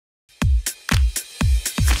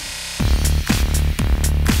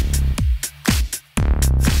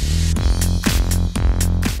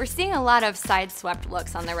seeing a lot of side-swept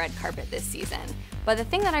looks on the red carpet this season, but the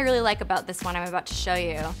thing that I really like about this one I'm about to show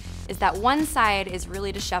you is that one side is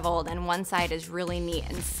really disheveled and one side is really neat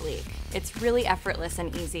and sleek. It's really effortless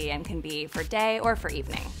and easy and can be for day or for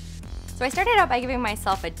evening. So I started out by giving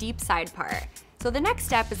myself a deep side part. So the next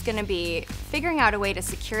step is gonna be figuring out a way to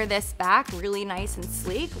secure this back really nice and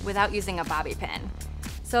sleek without using a bobby pin.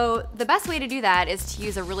 So the best way to do that is to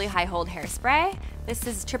use a really high hold hairspray. This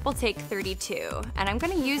is Triple Take 32, and I'm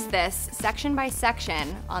gonna use this section by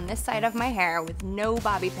section on this side of my hair with no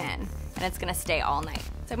bobby pin, and it's gonna stay all night.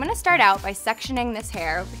 So I'm gonna start out by sectioning this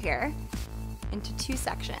hair over here into 2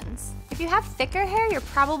 sections. If you have thicker hair, you're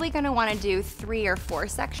probably gonna wanna do 3 or 4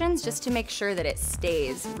 sections just to make sure that it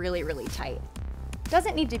stays really, really tight.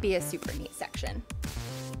 Doesn't need to be a super neat section.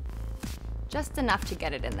 Just enough to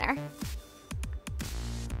get it in there.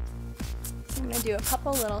 I'm gonna do a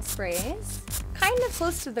couple little sprays. Kind of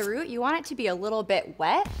close to the root. You want it to be a little bit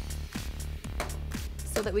wet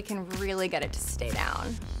so that we can really get it to stay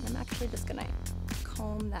down. I'm actually just gonna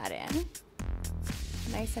comb that in,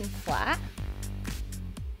 nice and flat.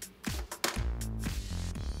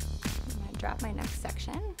 I'm gonna drop my next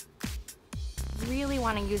section. Really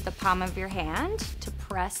wanna use the palm of your hand to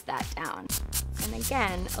press that down. And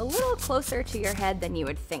again, a little closer to your head than you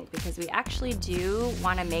would think because we actually do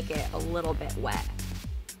want to make it a little bit wet.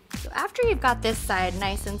 So after you've got this side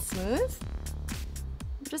nice and smooth,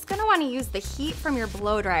 you're just going to want to use the heat from your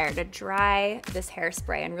blow dryer to dry this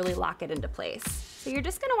hairspray and really lock it into place. So you're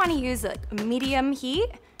just going to want to use a medium heat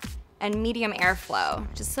and medium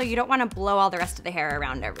airflow, just so you don't want to blow all the rest of the hair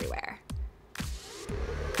around everywhere.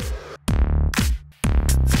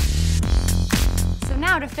 So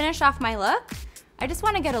now to finish off my look, I just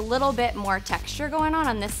want to get a little bit more texture going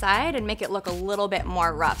on this side and make it look a little bit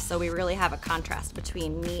more rough so we really have a contrast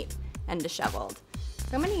between neat and disheveled.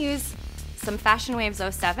 So I'm going to use some Fashion Waves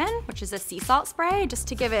 07, which is a sea salt spray, just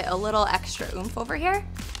to give it a little extra oomph over here.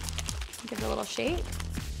 Give it a little shake.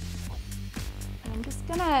 And I'm just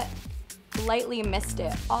going to lightly mist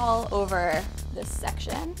it all over this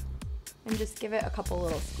section and just give it a couple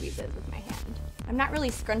little squeezes with my hand. I'm not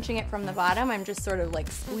really scrunching it from the bottom, I'm just sort of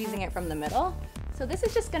like squeezing it from the middle. So this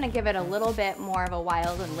is just gonna give it a little bit more of a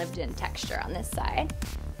wild and lived-in texture on this side.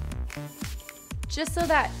 Just so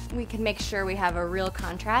that we can make sure we have a real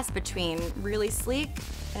contrast between really sleek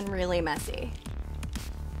and really messy.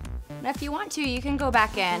 And if you want to, you can go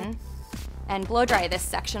back in and blow dry this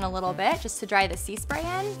section a little bit just to dry the sea spray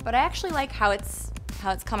in, but I actually like how it's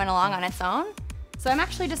coming along on its own. So I'm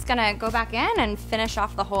actually just gonna go back in and finish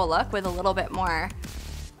off the whole look with a little bit more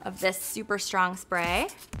of this super strong spray,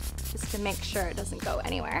 just to make sure it doesn't go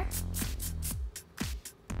anywhere.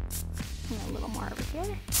 And a little more over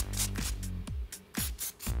here.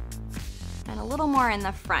 And a little more in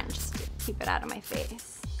the front, just to keep it out of my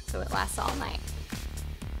face, so it lasts all night.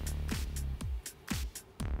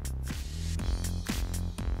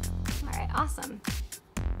 All right, awesome.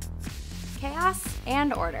 Chaos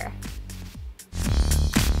and order.